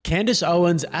Candace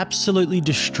Owens absolutely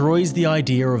destroys the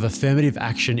idea of affirmative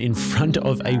action in front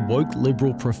of a woke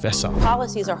liberal professor.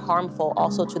 Policies are harmful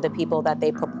also to the people that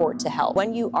they purport to help.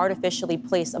 When you artificially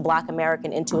place a Black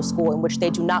American into a school in which they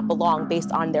do not belong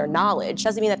based on their knowledge,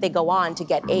 doesn't mean that they go on to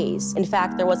get A's. In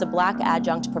fact, there was a Black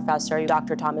adjunct professor,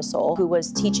 Dr. Thomas Sowell, who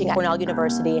was teaching at Cornell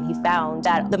University, and he found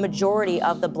that the majority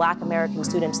of the Black American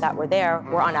students that were there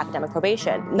were on academic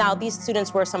probation. Now, these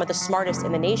students were some of the smartest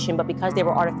in the nation, but because they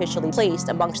were artificially placed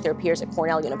amongst their peers at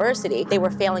Cornell University, they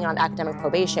were failing on academic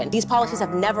probation. These policies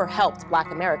have never helped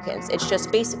Black Americans. It's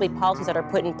just basically policies that are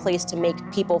put in place to make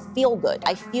people feel good.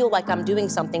 I feel like I'm doing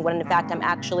something when in fact I'm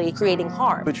actually creating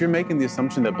harm. But you're making the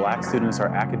assumption that Black students are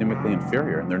academically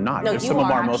inferior, and they're not. No, they're you some are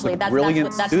of our actually. most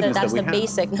brilliant students that's that we the have.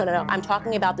 basic. No. I'm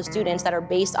talking about the students that are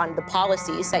based on the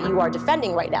policies that you are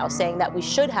defending right now, saying that we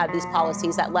should have these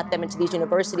policies that let them into these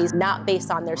universities, not based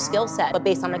on their skill set, but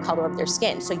based on the color of their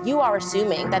skin. So you are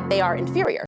assuming that they are inferior.